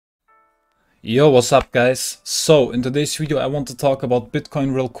Yo, what's up guys? So in today's video I want to talk about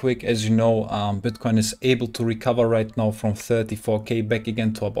Bitcoin real quick. As you know, Bitcoin is able to recover right now from 34k back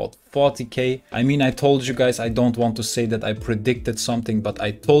again to about 40k. I mean, I told you guys, I don't want to say that I predicted something, but I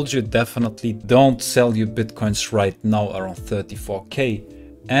told you definitely don't sell your Bitcoins right now around 34k.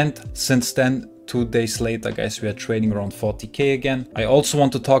 And since then, 2 days later, guys, we are trading around 40k again. I also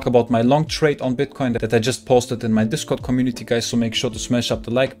want to talk about my long trade on Bitcoin that I just posted in my Discord community, guys. So make sure to smash up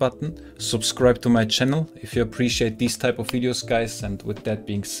the like button, subscribe to my channel if you appreciate these type of videos, guys. And with that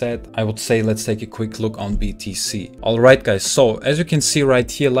being said, I would say let's take a quick look on BTC. All right, guys. So as you can see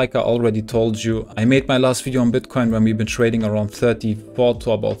right here, like I already told you, I made my last video on Bitcoin when we've been trading around 34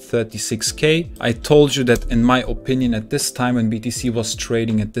 to about 36k. I told you that in my opinion at this time when BTC was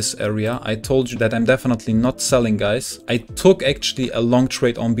trading at this area, I told you that I'm definitely not selling, guys. I took actually a long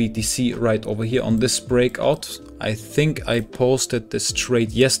trade on BTC right over here on this breakout. I think I posted this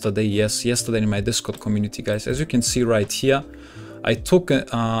trade yesterday. Yes, yesterday in my Discord community, guys. As you can see right here, I took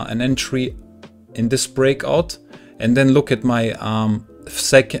an entry in this breakout, and then look at my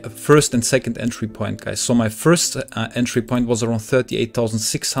first and second entry point, guys. So my first entry point was around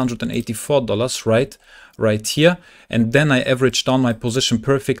 $38,684, right here, and then I averaged down my position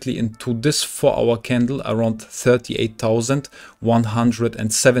perfectly into this 4-hour candle around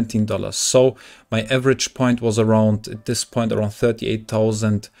 $38,117. So my average point was around, at this point, around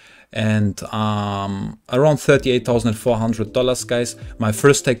 38,000 and around $38,400, guys. My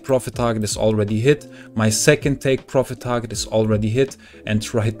first take profit target is already hit. My second take profit target is already hit,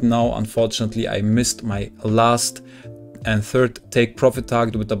 and right now, unfortunately, I missed my last and third take profit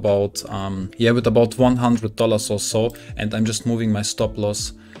target with about $100 or so, and I'm just moving my stop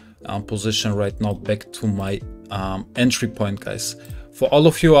loss position right now back to my entry point, guys. For all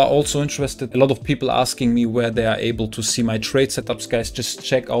of you who are also interested, a lot of people asking me where they are able to see my trade setups, guys, just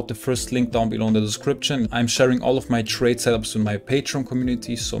check out the first link down below in the description. I'm sharing all of my trade setups in my Patreon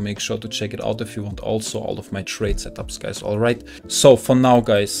community, so make sure to check it out if you want also all of my trade setups, guys. All right, so for now,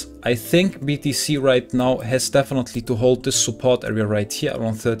 guys, I think BTC right now has definitely to hold this support area right here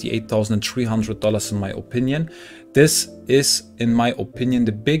around $38,300 in my opinion. This is, in my opinion,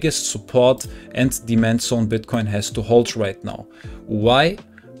 the biggest support and demand zone Bitcoin has to hold right now. Why?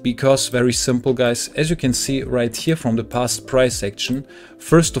 Because very simple, guys. As you can see right here from the past price action,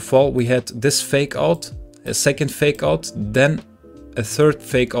 first of all, we had this fake out, a second fake out, then a third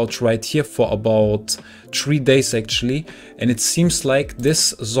fake out right here for about 3 days actually, and it seems like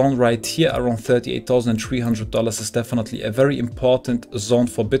this zone right here around $38,300 is definitely a very important zone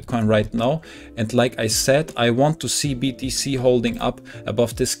for Bitcoin right now. And like I said, I want to see BTC holding up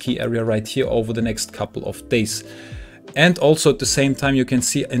above this key area right here over the next couple of days. And also at the same time, you can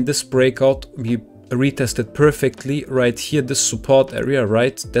see in this breakout we retested perfectly right here this support area,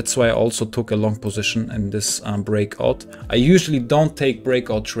 right? That's why I also took a long position in this breakout. I usually don't take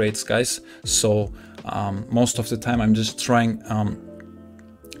breakout trades, guys, so most of the time I'm just trying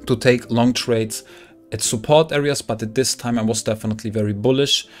to take long trades at support areas, but at this time I was definitely very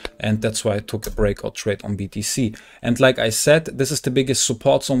bullish, and that's why I took a breakout trade on BTC. And like I said, this is the biggest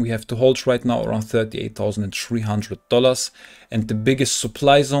support zone we have to hold right now, around $38,300, and the biggest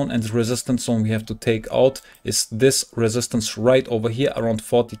supply zone and resistance zone we have to take out is this resistance right over here around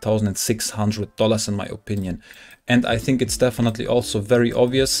 $40,600 in my opinion. And I think it's definitely also very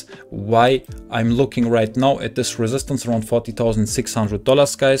obvious why I'm looking right now at this resistance around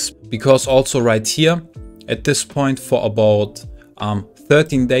 $40,600, guys, because also right here at this point for about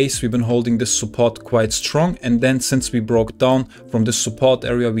 13 days we've been holding this support quite strong, and then since we broke down from this support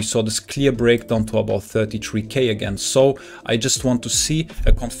area we saw this clear breakdown to about 33k again. So I just want to see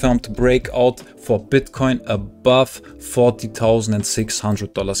a confirmed breakout for Bitcoin above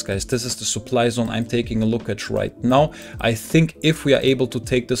 $40,600, guys. This is the supply zone I'm taking a look at right now. I think if we are able to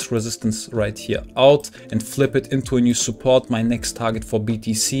take this resistance right here out and flip it into a new support, my next target for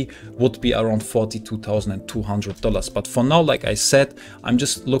BTC would be around $42,200. But for now, like I said, I'm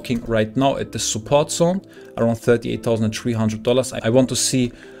just looking right now at the support zone around $38,300. I want to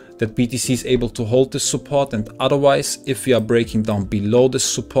see that BTC is able to hold this support, and otherwise, if we are breaking down below this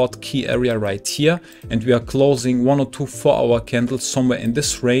support key area right here and we are closing 1 or 2 4-hour candles somewhere in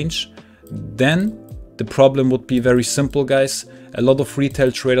this range, then The problem would be very simple, guys. A lot of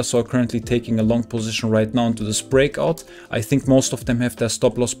retail traders are currently taking a long position right now into this breakout. I think most of them have their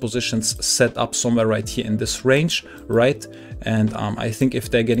stop loss positions set up somewhere right here in this range, right? And I think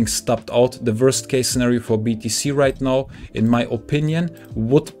if they're getting stopped out, the worst case scenario for BTC right now, in my opinion,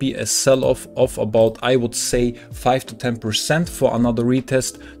 would be a sell-off of about, I would say, 5 to 10% for another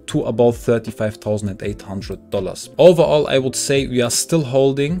retest to about $35,800. Overall, I would say we are still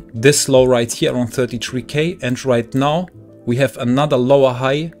holding this low right here around 33K, and right now we have another lower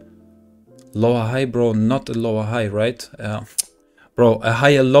high, bro, not a lower high, right? Bro, a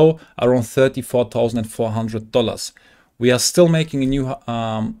higher low around $34,400. We are still making a new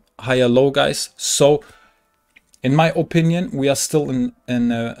higher low, guys. So in my opinion, we are still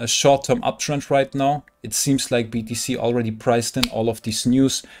in a short-term uptrend right now. It seems like BTC already priced in all of these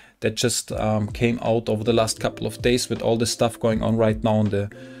news that just came out over the last couple of days with all the stuff going on right now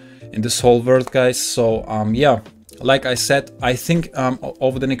in this whole world, guys. So yeah. Like I said, I think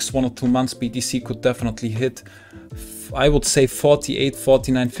over the next 1 or 2 months, BTC could definitely hit, I would say 48,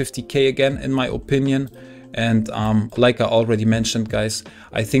 49, 50K again, in my opinion. And like I already mentioned, guys,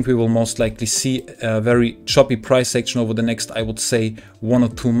 I think we will most likely see a very choppy price action over the next, I would say, 1 or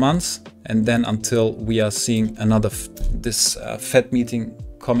 2 months. And then until we are seeing another, this Fed meeting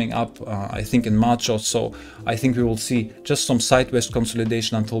coming up, I think in March or so, I think we will see just some sideways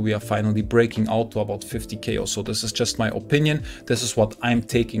consolidation until we are finally breaking out to about 50K or so. This is just my opinion. This is what I'm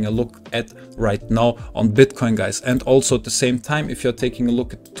taking a look at right now on Bitcoin, guys. And also at the same time, if you're taking a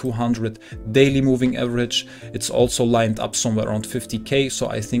look at the 200 daily moving average, it's also lined up somewhere around 50K.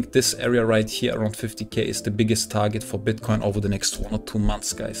 So I think this area right here around 50K is the biggest target for Bitcoin over the next 1 or 2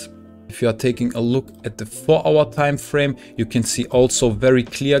 months, guys. If you are taking a look at the 4-hour time frame, you can see also very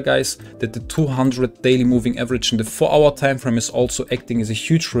clear, guys, that the 200 daily moving average in the 4-hour time frame is also acting as a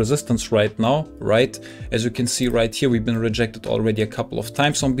huge resistance right now, right? As you can see right here, we've been rejected already a couple of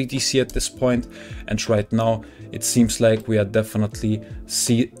times on BTC at this point, and right now it seems like we are definitely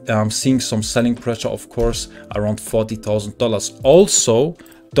seeing some selling pressure, of course, around $40,000. Also,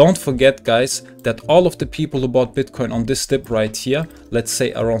 don't forget, guys, that all of the people who bought Bitcoin on this dip right here, let's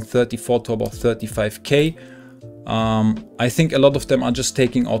say around 34 to about 35K, I think a lot of them are just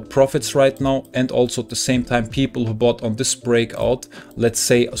taking out profits right now. And also at the same time, people who bought on this breakout, let's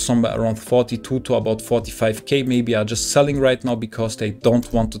say somewhere around 42 to about 45K, maybe are just selling right now because they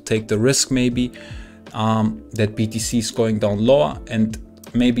don't want to take the risk maybe that BTC is going down lower. And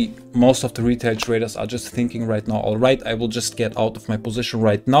maybe most of the retail traders are just thinking right now, all right, I will just get out of my position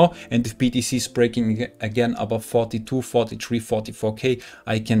right now. And if BTC is breaking again above 42, 43, 44K,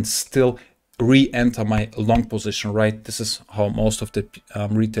 I can still re-enter my long position, right? This is how most of the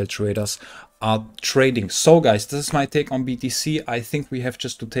retail traders are trading. So guys, this is my take on BTC. I think we have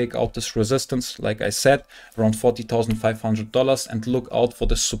just to take out this resistance, like I said, around $40,500, and look out for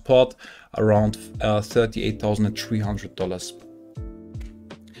the support around $38,300.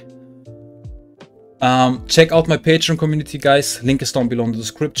 Check out my Patreon community, guys. Link is down below in the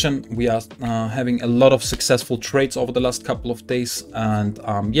description. We are having a lot of successful trades over the last couple of days. And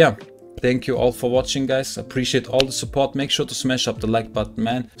yeah, thank you all for watching, guys. Appreciate all the support. Make sure to smash up the like button,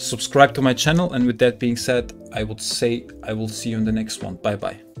 man. Subscribe to my channel. And with that being said, I would say I will see you in the next one. Bye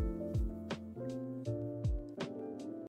bye.